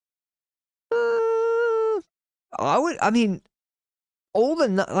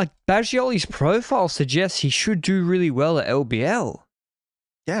 Baggioli's profile suggests he should do really well at LBL.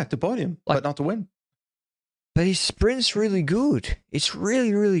 Yeah, to podium, but not to win. But his sprint's really good. It's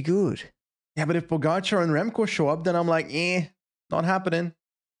really, really good. Yeah, but if Pogacar and Remco show up, then I'm like, not happening.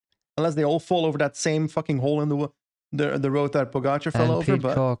 Unless they all fall over that same fucking hole in the road that Pogacar fell over.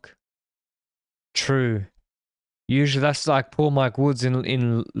 Pidcock. True. Usually that's like poor Mike Woods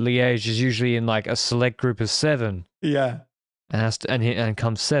in Liège is usually in like a select group of 7. Yeah. And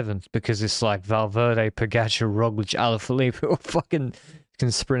comes 7th because it's like Valverde, Pogacar, Roglic, Alaphilippe who fucking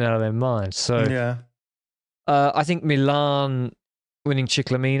can sprint out of their minds. So yeah. I think Milan winning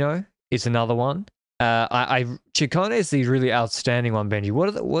Ciclamino is another one. Ciccone is the really outstanding one, Benji.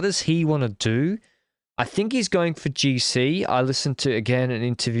 What does he want to do? I think he's going for GC. I listened to, again, an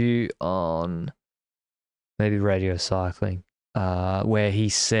interview on maybe Radio Cycling where he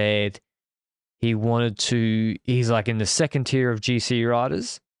said he's like in the second tier of GC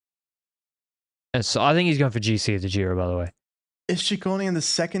riders. And so I think he's going for GC at the Giro, by the way. Is Ciccone in the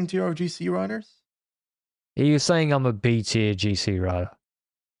second tier of GC riders? He was saying I'm a B tier GC rider.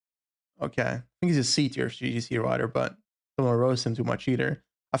 Okay. I think he's a C tier GC rider, but don't want to roast him too much either.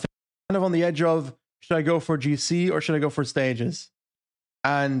 I think kind of on the edge of, should I go for GC or should I go for stages?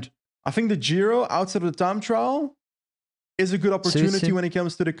 And I think the Giro outside of the time trial is a good opportunity when it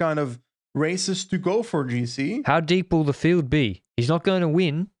comes to the kind of races to go for GC. How deep will the field be? He's not going to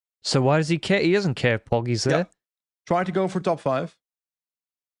win, so why does he care? He doesn't care if Poggy's there. Yep. Try to go for top 5.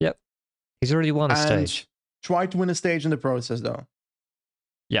 Yep. He's already won a stage. Try to win a stage in the process, though.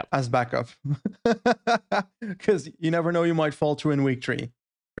 Yep. As backup. Because you never know, you might fall through in week 3.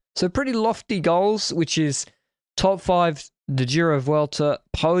 So pretty lofty goals, which is top 5 the Giro Vuelta,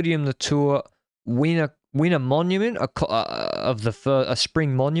 podium the Tour, win a monument, a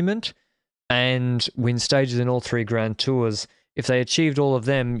spring monument, and win stages in all 3 Grand Tours. If they achieved all of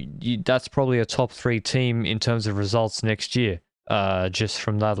them, that's probably a top 3 team in terms of results next year, just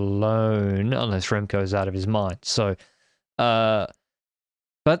from that alone, unless Remco's out of his mind. So,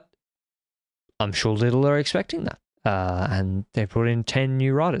 but I'm sure Lidl are expecting that. And they brought in 10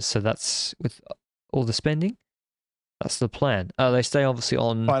 new riders. So that's, with all the spending, that's the plan. They stay obviously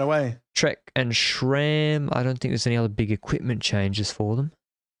on, by the way, Trek and Schramm. I don't think there's any other big equipment changes for them.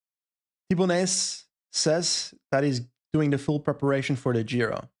 Thibaut says that he's doing the full preparation for the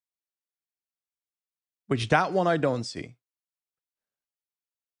Giro. Which that one I don't see.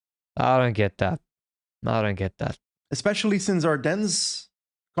 I don't get that. Especially since Ardennes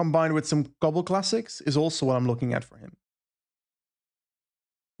combined with some cobble classics is also what I'm looking at for him.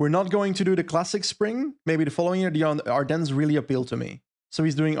 We're not going to do the classic spring. Maybe the following year, the Ardennes really appeal to me. So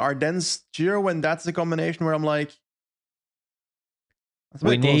he's doing Ardennes Giro, and that's the combination where I'm like,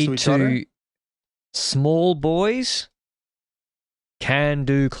 we need to, small boys can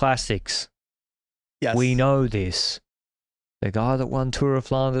do classics. Yes. We know this. The guy that won Tour of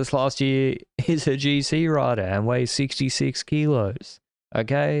Flanders last year is a GC rider and weighs 66 kilos.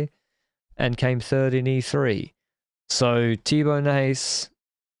 Okay? And came third in E3. So Thibaut Nace,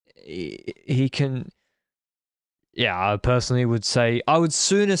 he can... Yeah, I personally would say I would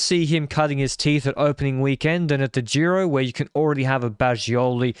sooner see him cutting his teeth at opening weekend than at the Giro, where you can already have a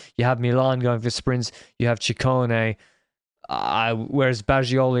Baggioli, you have Milan going for sprints, you have Ciccone. Whereas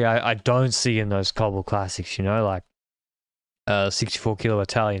Baggioli, I don't see in those cobble classics, like 64 kilo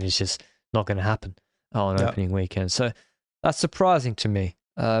Italian is just not going to happen on opening weekend. So that's surprising to me.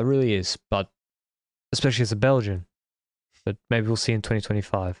 Really is, but especially as a Belgian. But maybe we'll see in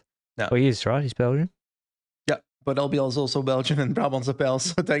 2025. No. Well, he is, right? He's Belgian. Yeah, but LBL is also Belgian and Brabant's Appel,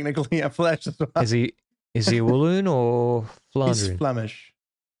 so technically Flemish as well. Is he a Walloon or Flandrian? He's Flemish.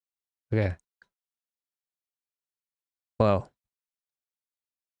 Okay. Well,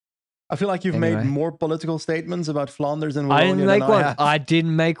 I feel like you've made more political statements about Flanders and Wallonia. I didn't make one. I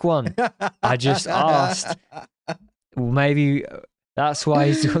didn't make one. I just asked. Maybe that's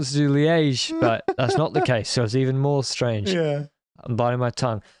why he wants to do Liège, but that's not the case. So it's even more strange. Yeah. I'm biting my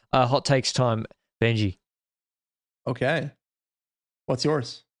tongue. Hot takes time, Benji. Okay. What's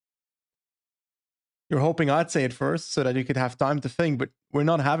yours? You're hoping I'd say it first so that you could have time to think, but we're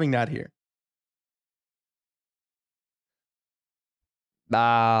not having that here.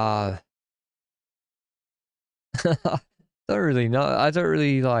 Don't really know. I don't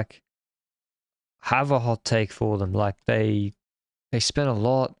really have a hot take for them. They spent a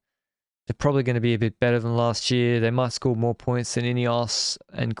lot. They're probably going to be a bit better than last year. They might score more points than Ineos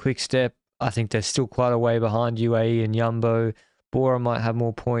and Quickstep. I think they're still quite a way behind UAE and Jumbo. Bora might have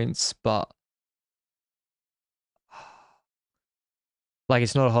more points, but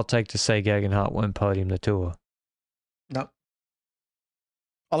it's not a hot take to say Gegenhardt won't podium the Tour. No.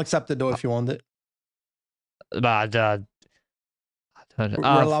 I'll accept it though if you want it. But I don't know.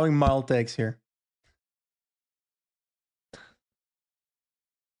 We're allowing mild takes here. I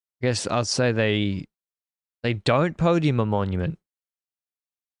guess I'd say they don't podium a monument.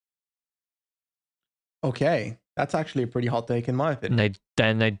 Okay, that's actually a pretty hot take in my opinion.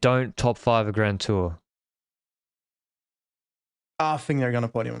 And they don't top 5 a Grand Tour. I think they're gonna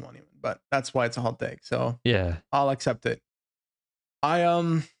podium a monument, but that's why it's a hot take. So yeah, I'll accept it.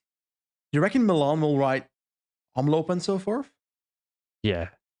 You reckon Milan will ride Omloop and so forth? Yeah.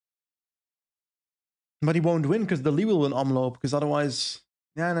 But he won't win because the Lee will win Omloop because otherwise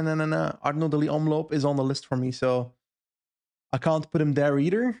Yeah, no. Arno de Omloop is on the list for me, so I can't put him there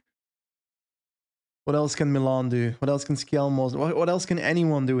either. What else can Milan do? What else can Skelmos? What else can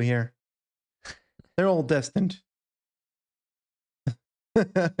anyone do here? They're all destined.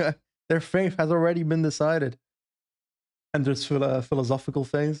 Their fate has already been decided. And there's a philosophical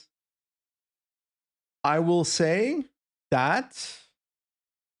phase. I will say that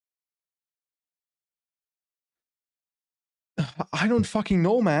I don't fucking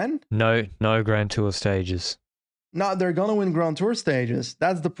know, man. No Grand Tour stages. No, they're gonna win Grand Tour stages.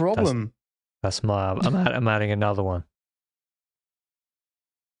 That's the problem. That's my. I'm adding another one.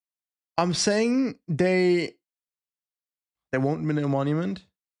 I'm saying they won't win a monument.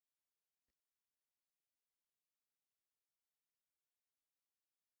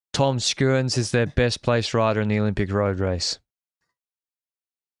 Tom Skujins is their best placed rider in the Olympic road race.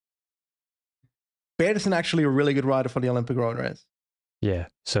 Pedersen actually a really good rider for the Olympic road race. Yeah,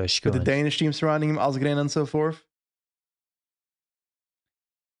 so With Skujins. the Danish team surrounding him, Asgreen and so forth.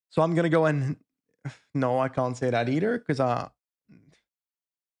 So I'm gonna go and no, I can't say that either because can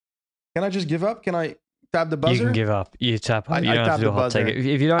I just give up? Can I tap the buzzer? You can give up. You tap up. You don't have to do a hot take.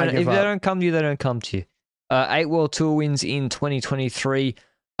 If they don't come to you, they don't come to you. 8 World Tour wins in 2023.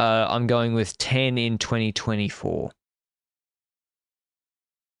 I'm going with 10 in 2024.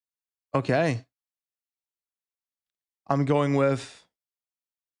 Okay. I'm going with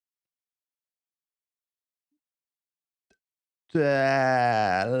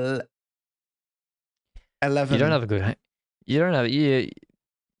 11. You don't have a good. You don't have.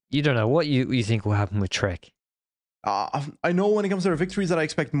 You don't know what you think will happen with Trek. I know when it comes to their victories that I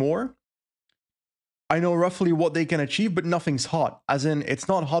expect more. I know roughly what they can achieve, but nothing's hot. As in, it's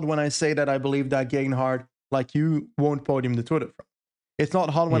not hot when I say that I believe that Gegenhardt, like you, won't podium the Tour de France. It's not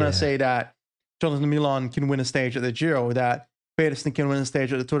hot when I say that Jonathan Milan can win a stage at the Giro, that Pedersen can win a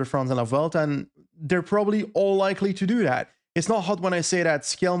stage at the Tour de France and La Vuelta, and they're probably all likely to do that. It's not hot when I say that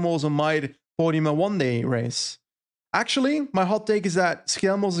Skelmos might podium a one-day race. Actually, my hot take is that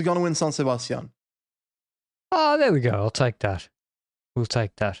Skelmos is going to win San Sebastian. Oh, there we go. I'll take that. We'll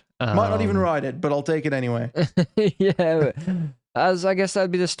take that. Might not even ride it, but I'll take it anyway. Yeah. As I guess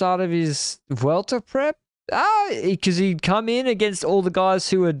that'd be the start of his Vuelta prep. Because he'd come in against all the guys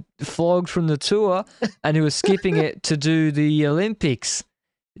who had flogged from the Tour and who were skipping it to do the Olympics.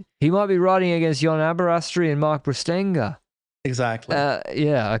 He might be riding against Jon Aberasturi and Mark Bristenga. Exactly.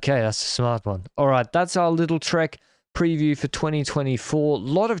 Yeah, okay, that's a smart one. All right, that's our Lidl-Trek preview for 2024. A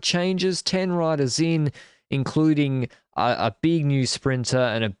lot of changes, 10 riders in, including a big new sprinter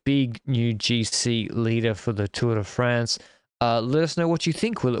and a big new GC leader for the Tour de France. Let us know what you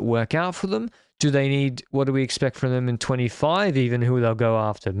think. Will it work out for them? What do we expect from them in 25, even who they'll go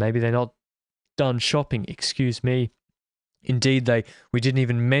after? Maybe they're not done shopping, excuse me. Indeed, we didn't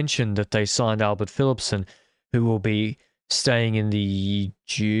even mention that they signed Albert Philipsen, who will be staying in the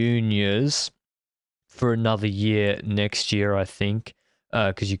juniors for another year next year, I think,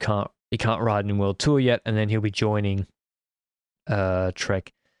 because he can't ride in World Tour yet, and then he'll be joining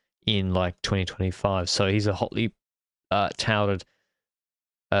Trek in like 2025. So he's a hotly touted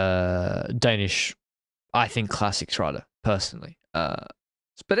Danish, I think, classics rider personally. But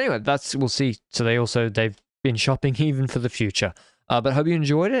anyway, we'll see. So they've been shopping even for the future. But hope you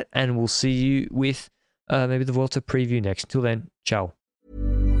enjoyed it, and we'll see you with maybe the Vuelta preview next. Until then, ciao.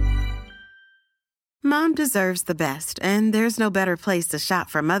 Mom deserves the best, and there's no better place to shop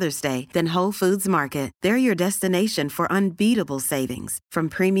for Mother's Day than Whole Foods Market. They're your destination for unbeatable savings, from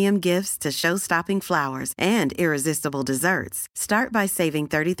premium gifts to show-stopping flowers and irresistible desserts. Start by saving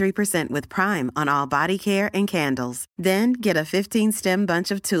 33% with Prime on all body care and candles. Then get a 15-stem bunch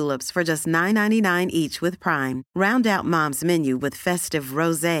of tulips for just $9.99 each with Prime. Round out Mom's menu with festive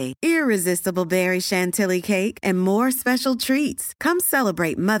rosé, irresistible berry chantilly cake, and more special treats. Come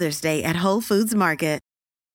celebrate Mother's Day at Whole Foods Market.